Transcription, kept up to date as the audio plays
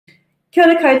Kia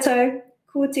ora koutou,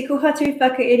 ko te kohatu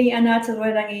whakairi ana te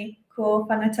roirangi, ko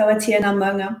whanatawatia ngā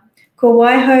maunga, ko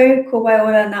waiho, ko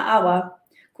waiora ngā awa,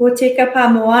 ko te kapa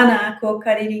moana, ko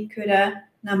kariri kura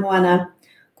ngā moana,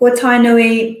 ko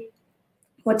tainui,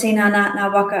 ko tinana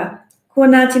ngā waka, ko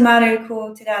Ngāti Maru,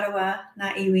 ko te rarawa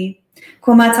ngā iwi,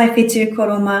 ko mātai whetū, ko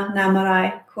Roma ngā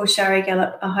marae, ko Shari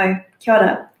Gallop, aho, kia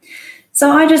ora. So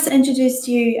I just introduced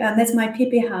you, that's my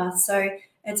pepeha, so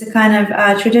it's a kind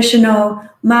of traditional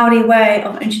Māori way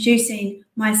of introducing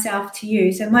myself to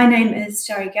you. So my name is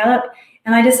Shari Gallop,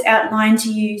 and I just outlined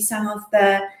to you some of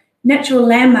the natural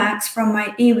landmarks from my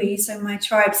iwi, so my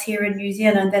tribes here in New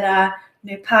Zealand that are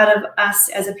part of us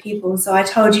as a people. So I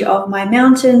told you of my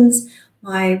mountains,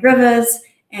 my rivers,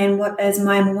 and what is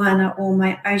my moana or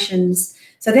my oceans.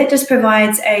 So that just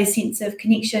provides a sense of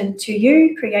connection to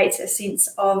you, creates a sense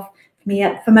of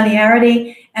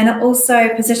familiarity, and it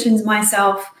also positions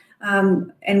myself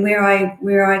and where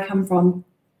I come from.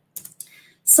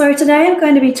 So today I'm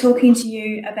going to be talking to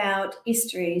you about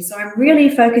estuaries. So I'm really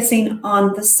focusing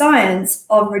on the science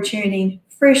of returning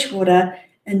fresh water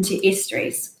into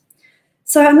estuaries.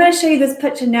 So I'm going to show you this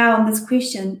picture now on this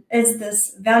question, is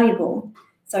this valuable?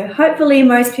 So hopefully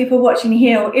most people watching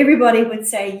here, or everybody, would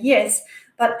say yes.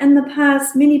 But in the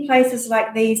past, many places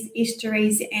like these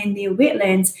estuaries and their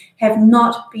wetlands have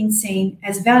not been seen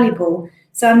as valuable.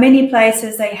 So in many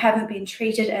places, they haven't been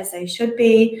treated as they should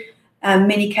be.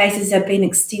 Many cases have been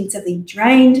extensively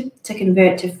drained to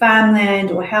convert to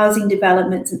farmland or housing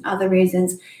developments and other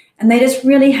reasons. And they just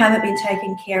really haven't been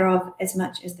taken care of as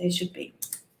much as they should be.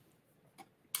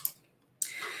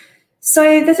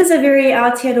 So this is a very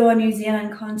Aotearoa New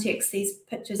Zealand context, these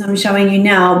pictures I'm showing you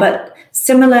now, but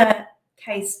similar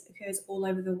case occurs all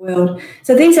over the world.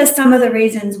 So these are some of the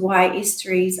reasons why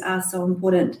estuaries are so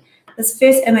important. This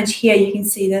first image here, you can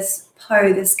see this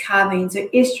po, this carving. So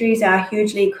estuaries are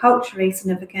hugely culturally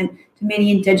significant to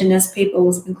many Indigenous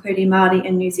peoples, including Māori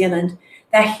in New Zealand.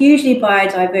 They're hugely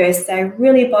biodiverse. They're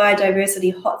really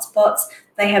biodiversity hotspots.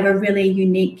 They have a really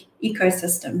unique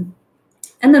ecosystem.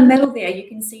 In the middle there, you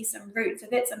can see some roots. So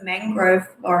that's a mangrove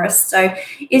forest. So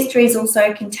estuaries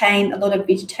also contain a lot of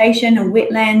vegetation and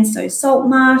wetlands, so salt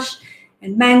marsh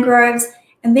and mangroves.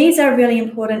 And these are really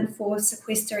important for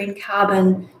sequestering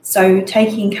carbon, so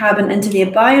taking carbon into their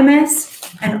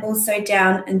biomass and also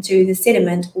down into the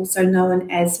sediment, also known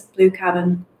as blue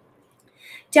carbon.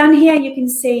 Down here, you can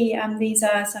see these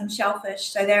are some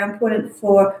shellfish. So they're important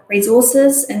for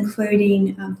resources,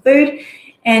 including food.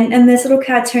 And in this little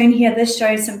cartoon here, this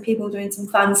shows some people doing some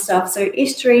fun stuff. So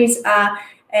estuaries are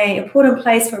an important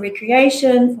place for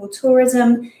recreation, for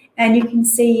tourism, and you can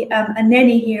see a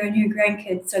nanny here and her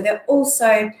grandkids. So they're also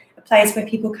a place where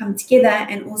people come together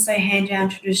and also hand down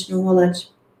traditional knowledge.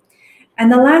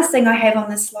 And the last thing I have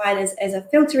on this slide is a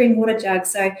filtering water jug.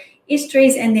 So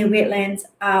estuaries and their wetlands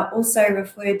are also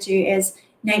referred to as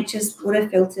nature's water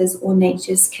filters or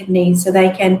nature's kidneys, so they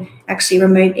can actually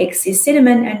remove excess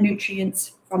sediment and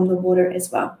nutrients from the water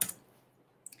as well.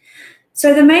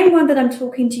 So the main one that I'm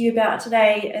talking to you about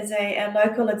today is a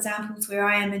local examples where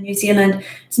I am in New Zealand.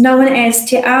 It's known as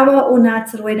Te Awa o Ngā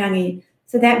Roirangi.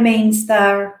 So that means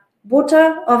the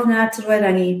water of Ngā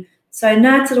Roirangi. So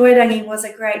Ngā Roirangi was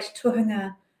a great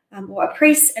tohunga or a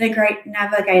priest and a great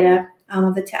navigator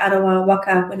of the Te Arawa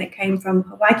waka when it came from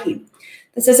Hawaii.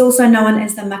 This is also known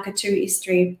as the Makatū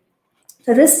Estuary.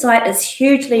 So this site is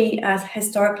hugely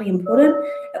historically important.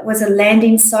 It was a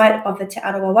landing site of the Te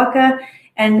Arawa waka,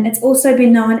 and it's also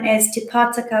been known as Te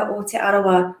Pātaka or Te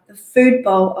Arawa, the food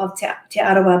bowl of Te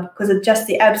Arawa, because of just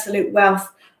the absolute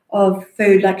wealth of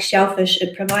food like shellfish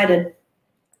it provided.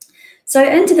 So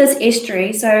into this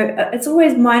estuary, so it's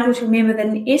always mindful to remember that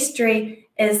an estuary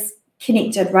is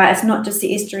connected, right? It's not just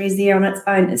the estuary is there on its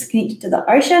own. It's connected to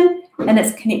the ocean and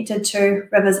it's connected to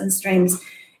rivers and streams.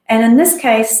 And in this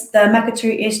case, the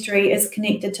Makatū Estuary is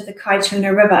connected to the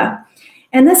Kaituna River.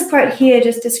 And this quote here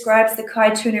just describes the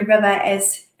Kaituna River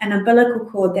as an umbilical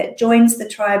cord that joins the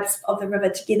tribes of the river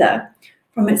together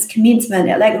from its commencement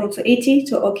at Lake Rotoiti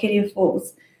to Okeria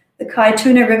Falls. The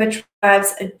Kaituna River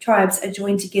tribes are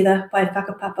joined together by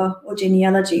whakapapa or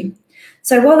genealogy.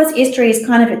 So while this estuary is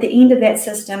kind of at the end of that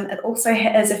system, it also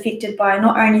is affected by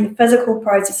not only the physical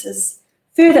processes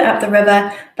further up the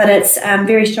river, but it's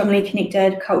very strongly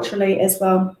connected culturally as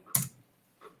well.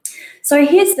 So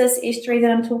here's this estuary that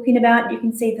I'm talking about. You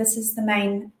can see this is the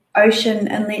main ocean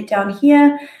inlet down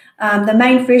here. The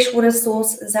main freshwater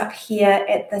source is up here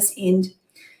at this end.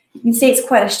 You can see it's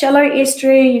quite a shallow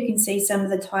estuary. You can see some of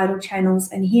the tidal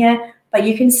channels in here, but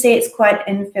you can see it's quite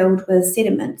infilled with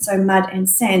sediment, so mud and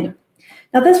sand.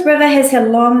 Now this river has had a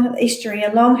long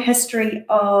history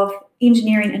of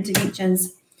engineering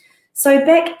interventions. So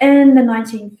back in the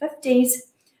 1950s,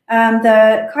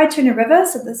 the Kaituna River,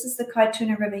 so this is the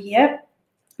Kaituna River here,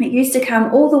 it used to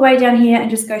come all the way down here and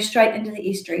just go straight into the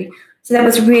estuary. So that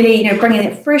was really, bringing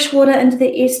that fresh water into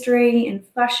the estuary and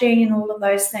flushing and all of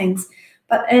those things.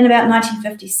 But in about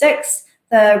 1956,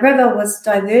 the river was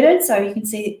diverted. So you can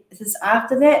see this is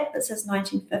after that. This is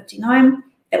 1959.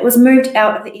 It was moved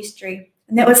out of the estuary,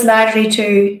 and that was largely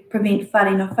to prevent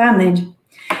flooding of farmland.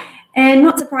 And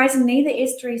not surprisingly, the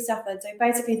estuary suffered. So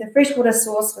basically the freshwater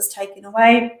source was taken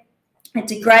away, it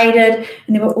degraded,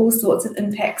 and there were all sorts of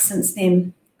impacts since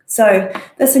then. So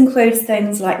this includes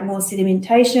things like more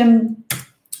sedimentation,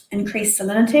 increased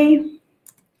salinity,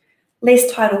 less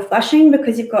tidal flushing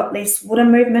because you've got less water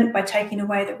movement by taking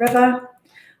away the river,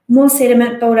 more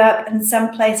sediment build-up. In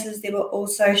some places there were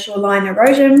also shoreline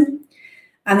erosion,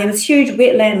 and there was huge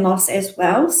wetland loss as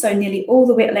well. So nearly all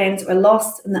the wetlands were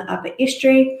lost in the upper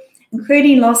estuary,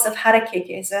 including loss of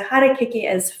harakeke. So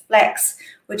harakeke is flax,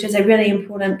 which is a really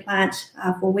important plant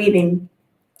for weaving.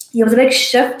 There was a big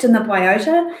shift in the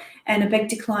biota and a big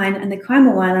decline in the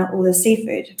kaimoana, or the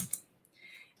seafood.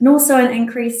 And also an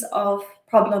increase of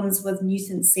problems with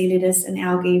nuisance sea lettuce and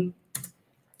algae.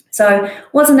 So it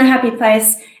wasn't a happy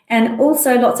place, and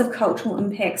also lots of cultural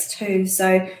impacts too.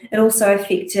 So it also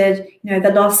affected,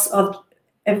 the loss of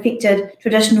affected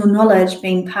traditional knowledge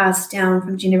being passed down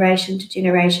from generation to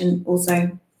generation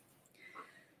also.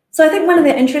 So I think one of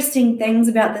the interesting things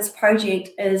about this project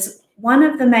is one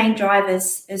of the main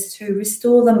drivers is to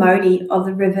restore the modi of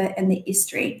the river and the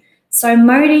estuary. So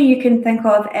modi you can think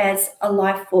of as a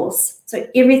life force. So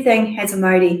everything has a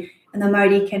modi, and the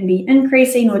modi can be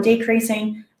increasing or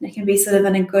decreasing, and it can be sort of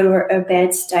in a good or a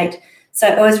bad state. So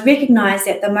it was recognized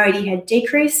that the modi had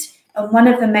decreased, and one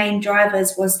of the main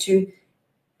drivers was to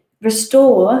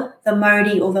restore the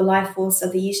modi, or the life force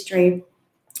of the estuary,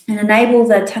 and enable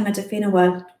the tangata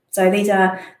whenua. So these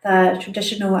are the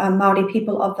traditional Māori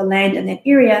people of the land in that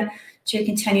area to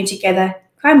continue to gather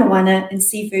kaimoana and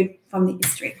seafood from the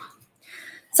estuary.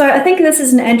 So I think this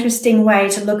is an interesting way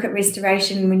to look at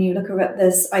restoration when you look at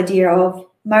this idea of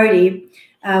modi,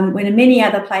 when in many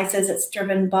other places it's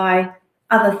driven by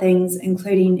other things,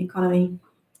 including economy.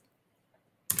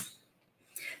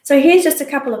 So here's just a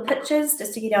couple of pictures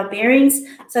just to get our bearings.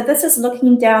 So this is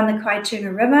looking down the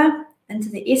Kaituna River into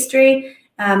the estuary.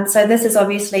 So this is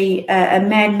obviously a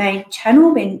man-made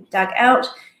channel being dug out,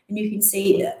 and you can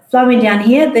see flowing down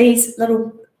here, these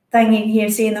little thing you here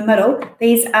see in the middle,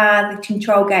 these are the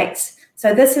control gates.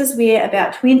 So this is where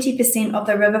about 20% of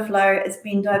the river flow is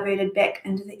being diverted back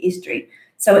into the estuary.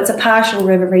 So it's a partial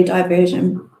river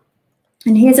rediversion.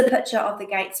 And here's a picture of the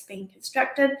gates being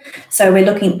constructed. So we're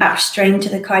looking upstream to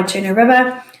the Kaituna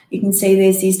River. You can see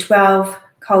there's these 12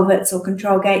 culverts or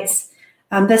control gates.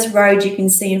 This road you can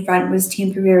see in front was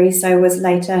temporary, so was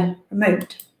later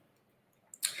removed.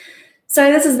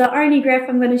 So this is the only graph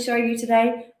I'm going to show you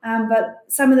today, but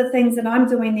some of the things that I'm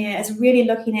doing there is really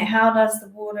looking at how does the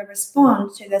water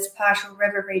respond to this partial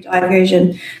river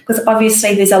rediversion, because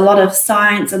obviously there's a lot of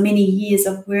science and many years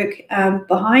of work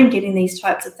behind getting these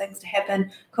types of things to happen,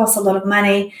 costs a lot of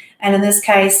money, and in this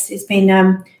case there's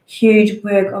been huge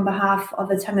work on behalf of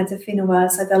the tangata whenua,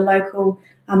 so the local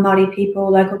Māori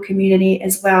people, local community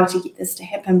as well, to get this to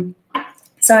happen.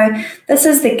 So this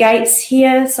is the gates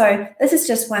here. So this is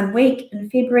just 1 week in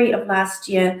February of last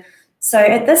year. So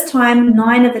at this time,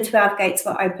 9 of the 12 gates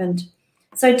were opened.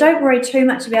 So don't worry too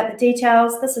much about the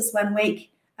details. This is 1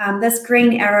 week. This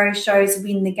green arrow shows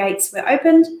when the gates were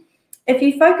opened. If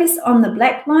you focus on the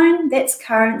black line, that's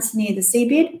currents near the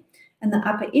seabed in the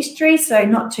upper estuary, so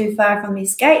not too far from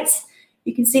these gates.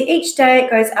 You can see each day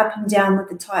it goes up and down with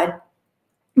the tide.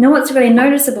 Now, what's really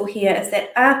noticeable here is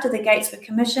that after the gates were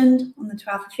commissioned on the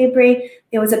 12th of February,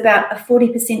 there was about a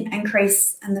 40%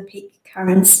 increase in the peak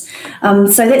currents.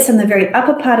 So that's in the very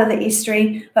upper part of the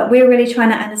estuary, but we're really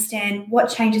trying to understand what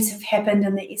changes have happened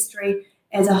in the estuary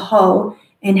as a whole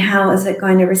and how is it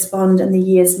going to respond in the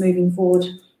years moving forward,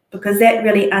 because that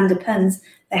really underpins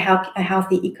a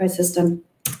healthy ecosystem.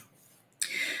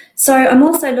 So I'm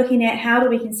also looking at how do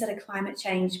we consider climate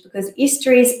change, because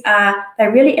estuaries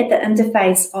they're really at the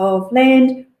interface of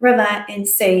land, river and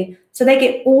sea. So they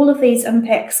get all of these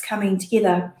impacts coming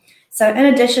together. So in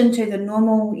addition to the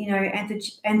normal,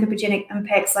 anthropogenic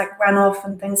impacts like runoff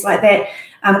and things like that,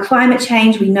 climate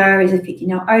change we know is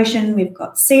affecting our ocean. We've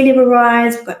got sea level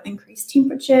rise, we've got increased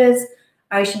temperatures,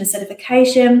 ocean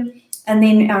acidification, and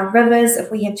then our rivers,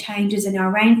 if we have changes in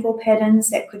our rainfall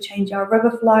patterns, that could change our river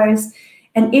flows.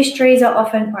 And estuaries are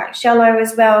often quite shallow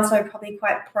as well, so probably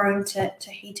quite prone to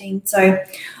heating. So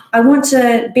I want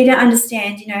to better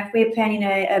understand, if we're planning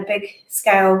a big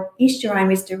scale estuarine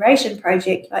restoration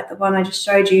project like the one I just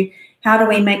showed you, how do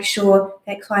we make sure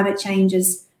that climate change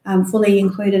is fully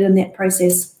included in that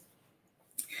process?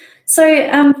 So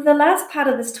for the last part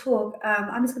of this talk,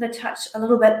 I'm just going to touch a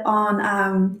little bit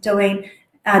on doing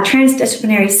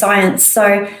transdisciplinary science.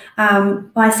 So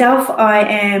myself, I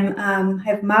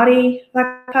have Māori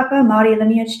whakapapa, Māori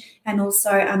lineage, and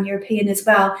also European as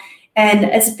well. And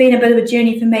it's been a bit of a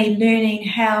journey for me learning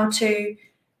how to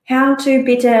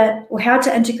better, or how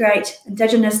to integrate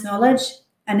Indigenous knowledge.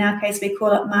 In our case, we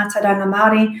call it mātauranga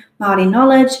Māori, Māori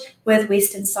knowledge, with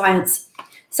Western science.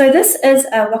 So this is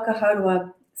a waka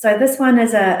horua. So this one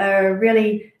is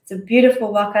it's a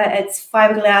beautiful waka. It's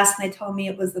fiberglass, and they told me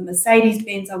it was the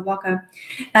Mercedes-Benz of waka.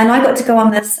 And I got to go on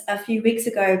this a few weeks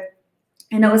ago,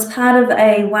 and it was part of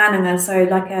a wānanga, so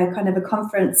like a kind of a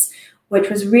conference, which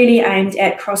was really aimed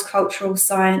at cross-cultural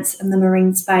science in the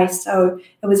marine space. So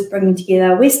it was bringing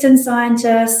together Western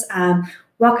scientists,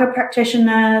 waka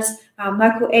practitioners,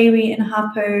 local iwi and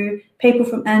hapu, people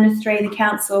from industry, the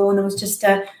council, and it was just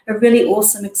a really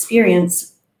awesome experience.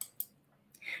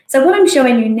 So what I'm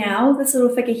showing you now, this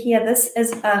little figure here, this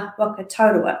is a waka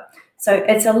taurua. So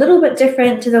it's a little bit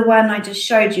different to the one I just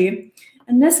showed you.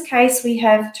 In this case, we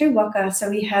have two waka. So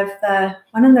we have the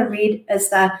one in the red is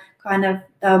the kind of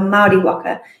the Māori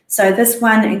waka. So this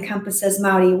one encompasses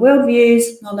Māori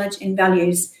worldviews, knowledge, and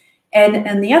values. And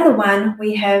in the other one,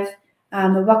 we have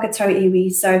the waka tau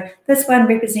iwi. So this one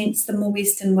represents the more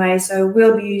Western way, so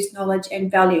worldviews, knowledge,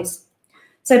 and values.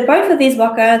 So both of these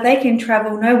waka, they can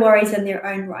travel, no worries, in their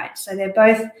own right. So they're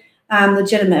both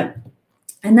legitimate.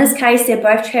 In this case, they're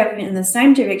both traveling in the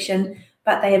same direction,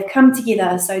 but they have come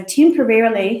together. So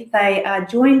temporarily, they are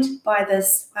joined by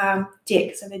this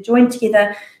deck. So they're joined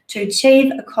together to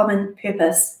achieve a common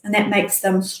purpose, and that makes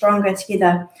them stronger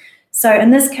together. So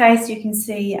in this case, you can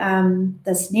see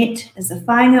this net is the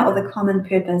whāinga, or the common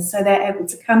purpose. So they're able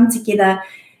to come together.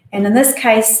 And in this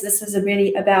case, this is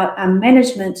really about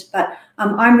management, but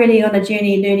I'm really on a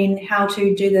journey learning how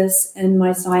to do this in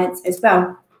my science as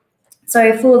well.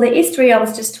 So for the estuary I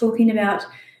was just talking about,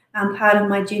 part of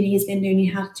my journey has been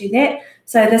learning how to do that.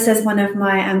 So this is one of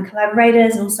my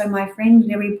collaborators, and also my friend,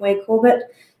 Larry Boy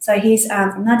Corbett. So he's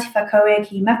from Ngāti Whakaue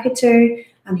ki Maketu.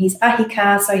 He's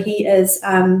Ahika, so he is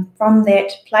from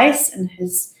that place, and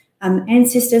his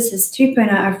ancestors, his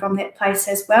tupuna, are from that place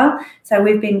as well. So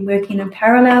we've been working in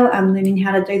parallel, learning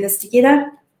how to do this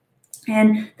together.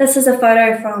 And this is a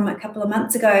photo from a couple of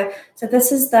months ago. So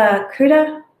this is the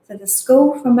kura, so the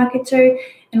school from Maketu,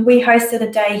 and we hosted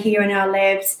a day here in our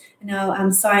labs, in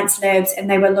our science labs, and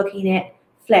they were looking at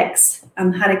flax,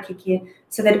 harakeke.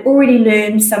 So they'd already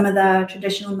learned some of the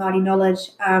traditional Māori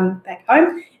knowledge back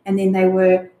home, and then they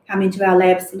were coming to our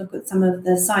labs to look at some of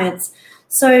the science.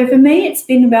 So for me, it's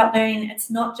been about learning. It's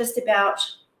not just about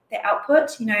the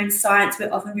output. In science,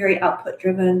 we're often very output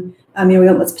driven. We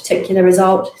want this particular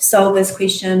result, solve this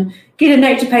question, get a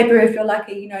nature paper if you're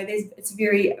lucky. It's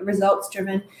very results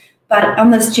driven. But on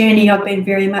this journey, I've been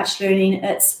very much learning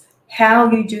it's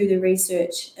how you do the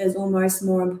research is almost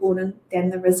more important than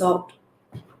the result.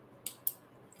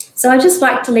 So I'd just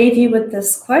like to leave you with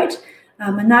this quote,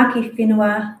 Manaki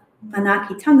whenua,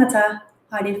 manaki tangata,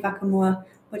 haere whakamua,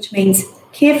 which means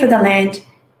care for the land,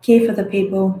 care for the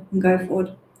people, and go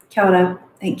forward. Kia ora.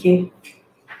 Thank you.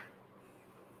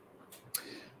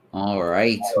 All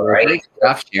right. Well, great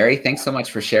stuff, Shari. Thanks so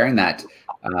much for sharing that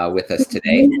with us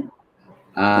today.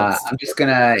 I'm just going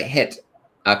to hit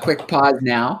a quick pause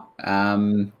now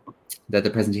that the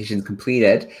presentation is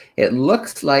completed. It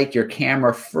looks like your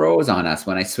camera froze on us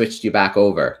when I switched you back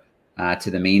over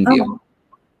to the main view.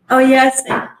 Oh yes.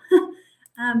 Hang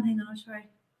on, I'll try.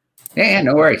 Yeah,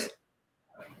 no worries.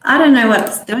 I don't know what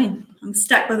it's doing. I'm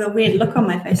stuck with a weird look on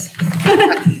my face.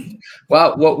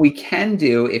 Well, what we can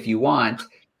do, if you want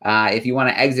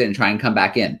to exit and try and come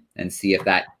back in and see if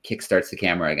that kickstarts the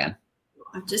camera again.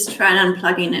 I've just tried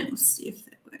unplugging it. We'll see if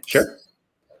that works. Sure.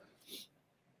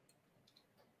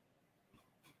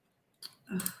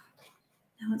 Oh,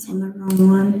 now it's on the wrong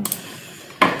one.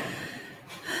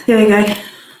 There we go.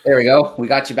 There we go. We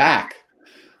got you back.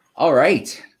 All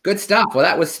right. Good stuff. Well,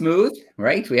 that was smooth,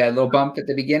 right? We had a little bump at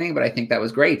the beginning, but I think that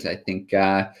was great. I think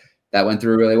that went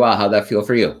through really well. How'd that feel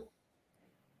for you?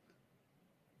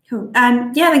 Cool.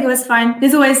 Yeah, I think it was fine.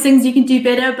 There's always things you can do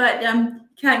better, but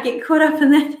can't get caught up in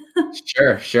that.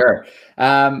 Sure.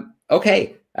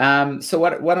 Okay. So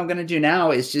what I'm going to do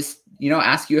now is just,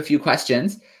 ask you a few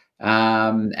questions,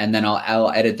 and then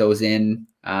I'll edit those in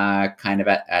kind of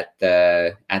at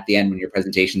the end when your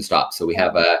presentation stops. So we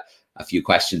have a few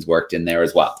questions worked in there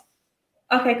as well.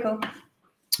 Okay, cool.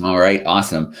 All right,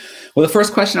 awesome. Well, the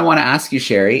first question I want to ask you,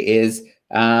 Shari, is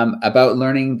about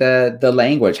learning the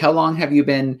language. How long have you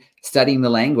been studying the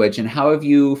language, and how have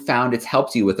you found it's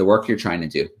helped you with the work you're trying to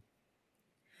do?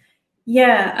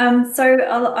 Yeah,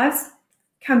 so I've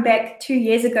come back 2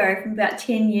 years ago from about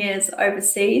 10 years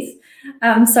overseas.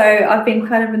 So I've been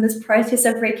kind of in this process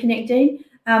of reconnecting.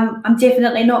 I'm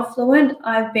definitely not fluent.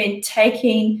 I've been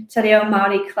taking Te Reo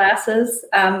Māori classes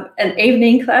and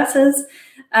evening classes.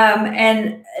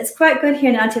 And it's quite good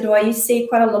here in Aotearoa. You see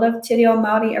quite a lot of Te Reo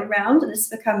Māori around, and it's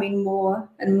becoming more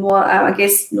and more, I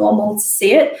guess, normal to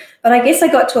see it. But I guess I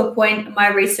got to a point in my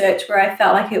research where I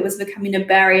felt like it was becoming a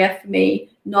barrier for me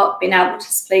not being able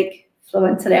to speak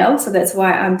fluent Te Reo. So that's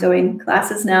why I'm doing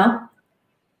classes now.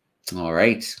 All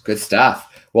right, good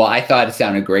stuff. Well, I thought it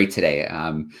sounded great today.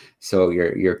 So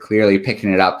you're clearly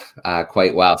picking it up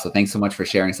quite well. So thanks so much for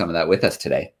sharing some of that with us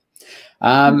today.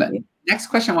 Next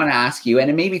question I want to ask you, and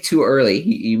it may be too early,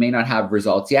 you may not have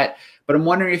results yet, but I'm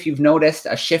wondering if you've noticed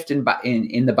a shift in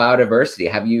the biodiversity.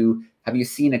 Have you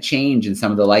seen a change in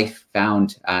some of the life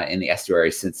found in the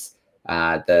estuary since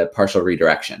the partial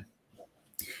redirection?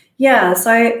 Yeah,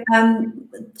 so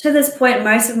to this point,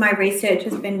 most of my research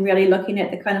has been really looking at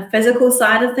the kind of physical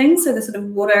side of things, so the sort of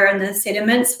water and the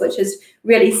sediments, which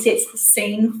really sets the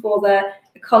scene for the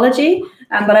ecology.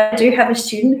 But I do have a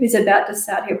student who's about to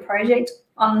start her project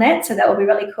on that, so that will be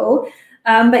really cool.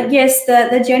 But yes,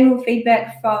 the general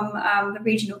feedback from the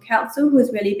regional council, who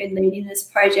has really been leading this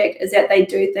project, is that they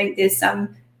do think there's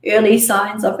some early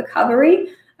signs of recovery.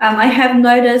 I have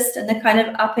noticed in the kind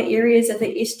of upper areas of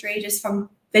the estuary, just from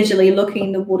visually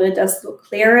looking, the water does look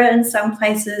clearer in some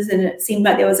places, and it seemed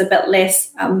like there was a bit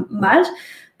less mud.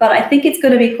 But I think it's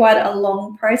going to be quite a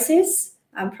long process,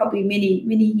 probably many,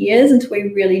 many years until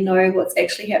we really know what's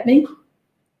actually happening.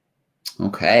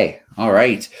 Okay. All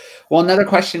right. Well, another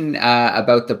question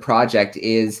about the project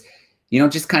is,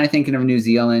 just kind of thinking of New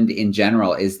Zealand in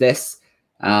general, is this,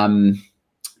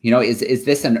 is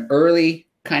this an early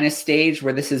kind of stage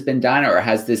where this has been done, or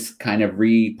has this kind of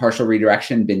partial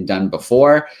redirection been done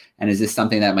before? And is this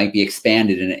something that might be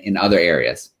expanded in other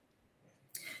areas?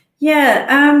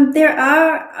 Yeah, there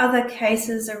are other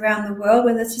cases around the world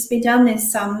where this has been done.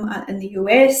 There's some in the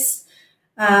US,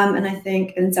 and I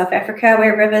think in South Africa,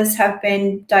 where rivers have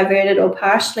been diverted or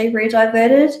partially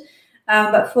rediverted.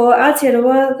 But for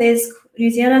Aotearoa,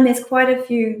 New Zealand, there's quite a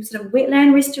few sort of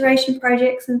wetland restoration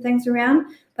projects and things around.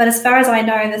 But as far as I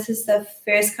know, this is the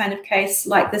first kind of case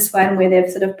like this one where they've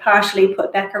sort of partially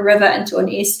put back a river into an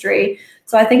estuary.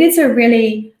 So I think it's a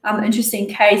really interesting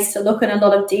case to look in a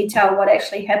lot of detail what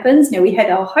actually happens. Now, we had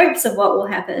our hopes of what will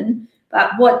happen,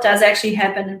 but what does actually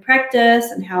happen in practice,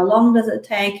 and how long does it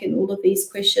take, and all of these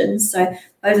questions. So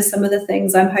those are some of the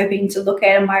things I'm hoping to look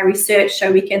at in my research,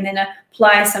 so we can then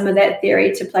apply some of that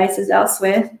theory to places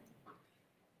elsewhere.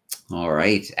 All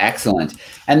right, excellent.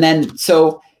 And then,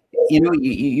 so,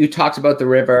 you talked about the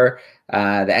river, the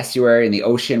estuary, and the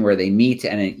ocean where they meet,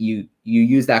 and you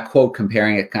use that quote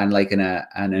comparing it kind of like an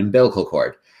umbilical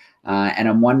cord. And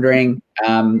I'm wondering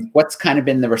what's kind of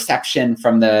been the reception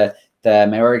from the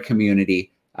Maori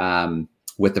community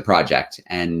with the project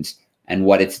and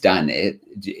what it's done.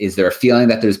 Is there a feeling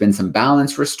that there's been some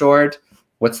balance restored?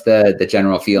 What's the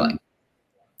general feeling?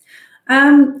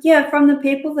 Yeah, from the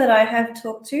people that I have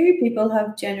talked to, people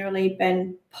have generally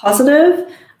been positive.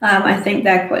 I think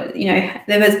that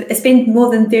it's been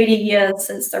more than 30 years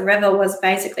since the river was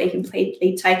basically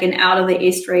completely taken out of the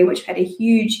estuary, which had a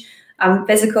huge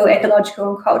physical,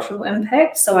 ecological, and cultural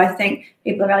impact. So I think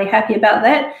people are really happy about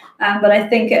that. But I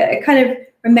think it kind of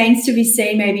remains to be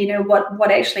seen, maybe,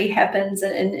 what actually happens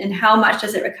and how much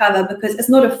does it recover, because it's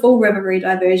not a full river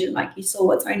rediversion like you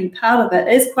saw. It's only part of it.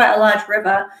 It is quite a large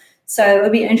river. So it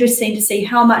would be interesting to see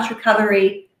how much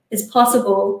recovery is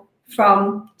possible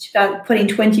from putting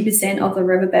 20% of the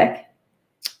river back.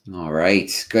 All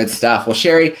right, good stuff. Well,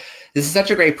 Shari, this is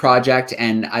such a great project,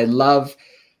 and I love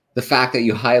the fact that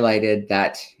you highlighted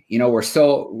that, we're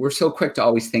so quick to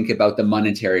always think about the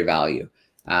monetary value,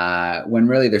 when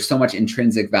really there's so much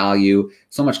intrinsic value,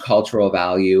 so much cultural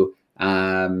value,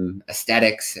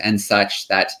 aesthetics and such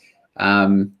that,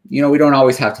 we don't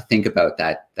always have to think about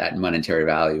that monetary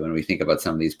value when we think about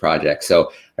some of these projects.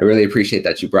 So I really appreciate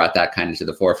that you brought that kind of to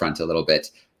the forefront a little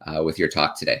bit with your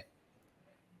talk today.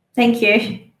 Thank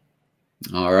you.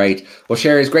 All right. Well,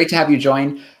 Shari, it's great to have you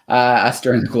join us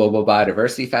during the Global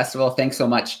Biodiversity Festival. Thanks so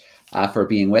much for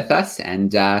being with us.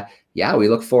 And yeah, we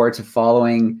look forward to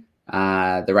following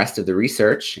the rest of the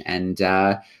research. And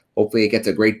hopefully it gets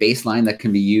a great baseline that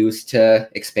can be used to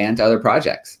expand to other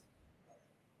projects.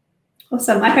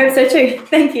 Awesome. I hope so too.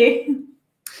 Thank you.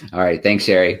 All right. Thanks,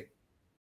 Shari.